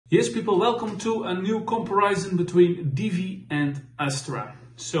Yes, people, welcome to a new comparison between Divi and Astra.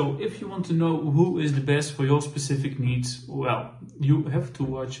 So if you want to know who is the best for your specific needs, well, you have to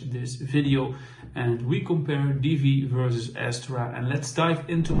watch this video and we compare Divi versus Astra, and let's dive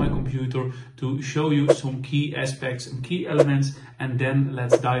into my computer to show you some key aspects and key elements, and then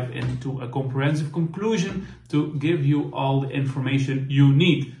let's dive into a comprehensive conclusion to give you all the information you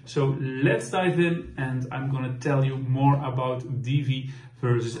need. So let's dive in and I'm gonna tell you more about Divi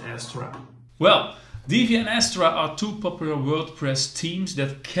versus Astra. Well, Divi and Astra are two popular WordPress themes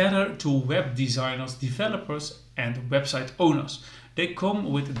that cater to web designers, developers and website owners. They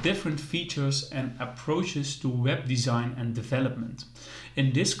come with different features and approaches to web design and development.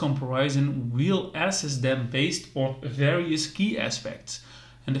 In this comparison, we'll assess them based on various key aspects.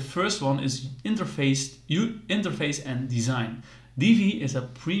 And the first one is interface and design. Divi is a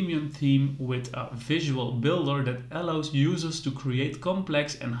premium theme with a visual builder that allows users to create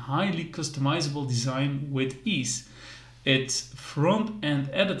complex and highly customizable design with ease. Its front-end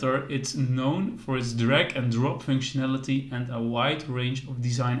editor is known for its drag and drop functionality and a wide range of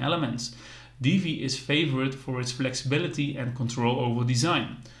design elements. Divi is favored for its flexibility and control over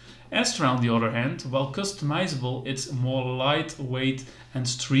design. Astra, on the other hand, while customizable, it's more lightweight and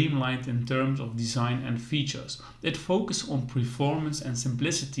streamlined in terms of design and features. It focuses on performance and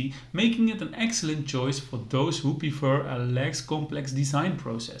simplicity, making it an excellent choice for those who prefer a less complex design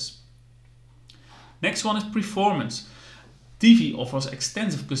process. Next one is Preformance. Divi offers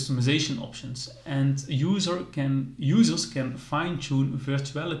extensive customization options, and users can fine-tune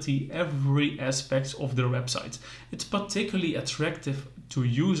virtuality every aspect of their website. It's particularly attractive to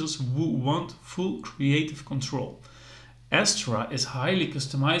users who want full creative control. Astra is highly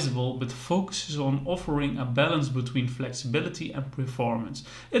customizable but focuses on offering a balance between flexibility and performance.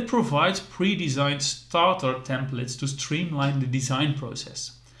 It provides pre-designed starter templates to streamline the design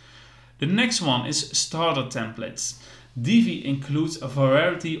process. The next one is starter templates. Divi includes a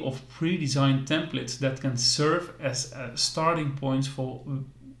variety of pre-designed templates that can serve as starting points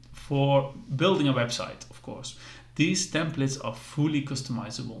for building a website, of course. These templates are fully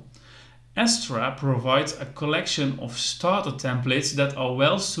customizable. Astra provides a collection of starter templates that are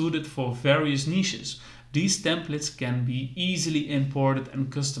well suited for various niches. These templates can be easily imported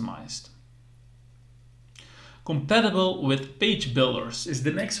and customized. Compatible with page builders is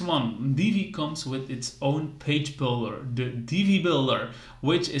the next one. Divi comes with its own page builder, the Divi Builder,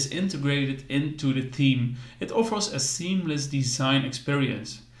 which is integrated into the theme. It offers a seamless design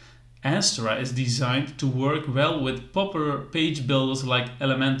experience. Astra is designed to work well with popular page builders like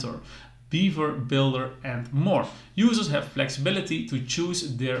Elementor, Beaver Builder and more. Users have flexibility to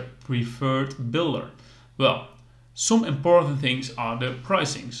choose their preferred builder. Well, some important things are the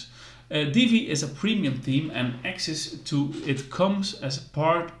pricings. Divi is a premium theme and access to it comes as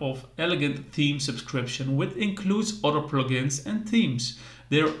part of Elegant Theme subscription, which includes other plugins and themes.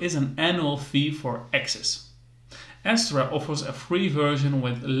 There is an annual fee for access. Astra offers a free version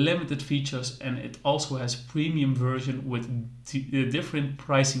with limited features, and it also has premium version with different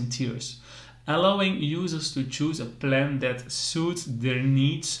pricing tiers, allowing users to choose a plan that suits their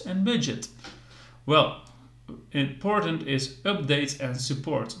needs and budget. Well, important is updates and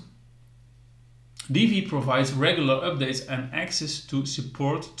support. Divi provides regular updates and access to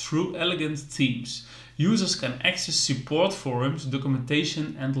support through Elegant Themes. Users can access support forums,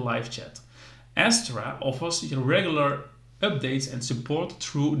 documentation and live chat. Astra offers regular updates and support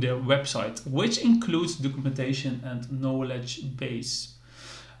through their website, which includes documentation and knowledge base.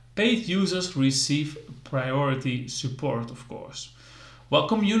 Paid users receive priority support, of course. Well,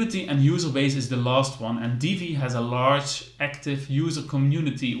 community and user base is the last one, and Divi has a large active user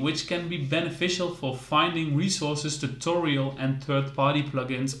community which can be beneficial for finding resources, tutorial and third-party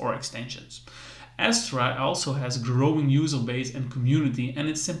plugins or extensions. Astra also has growing user base and community, and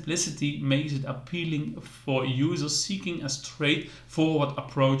its simplicity makes it appealing for users seeking a straightforward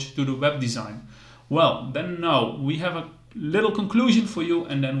approach to the web design. Well, then now we have a little conclusion for you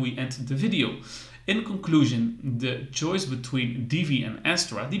and then we end the video. In conclusion, the choice between Divi and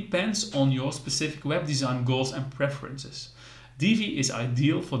Astra depends on your specific web design goals and preferences. Divi is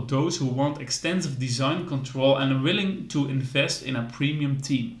ideal for those who want extensive design control and are willing to invest in a premium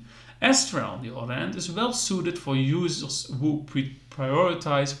theme. Astra, on the other hand, is well suited for users who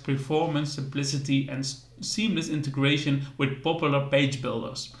prioritize performance, simplicity and seamless integration with popular page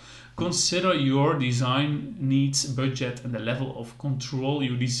builders. Consider your design needs, budget and the level of control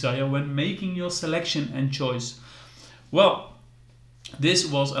you desire when making your selection and choice. Well, this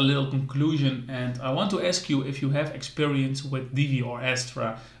was a little conclusion, and I want to ask you if you have experience with Divi or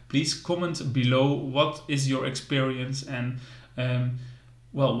Astra. Please comment below what is your experience, and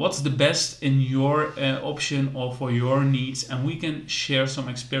well, what's the best in your option or for your needs, and we can share some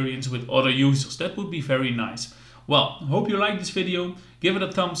experience with other users. That would be very nice. Well, hope you like this video. Give it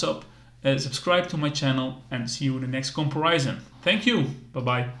a thumbs up, subscribe to my channel, and see you in the next comparison. Thank you. Bye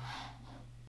bye.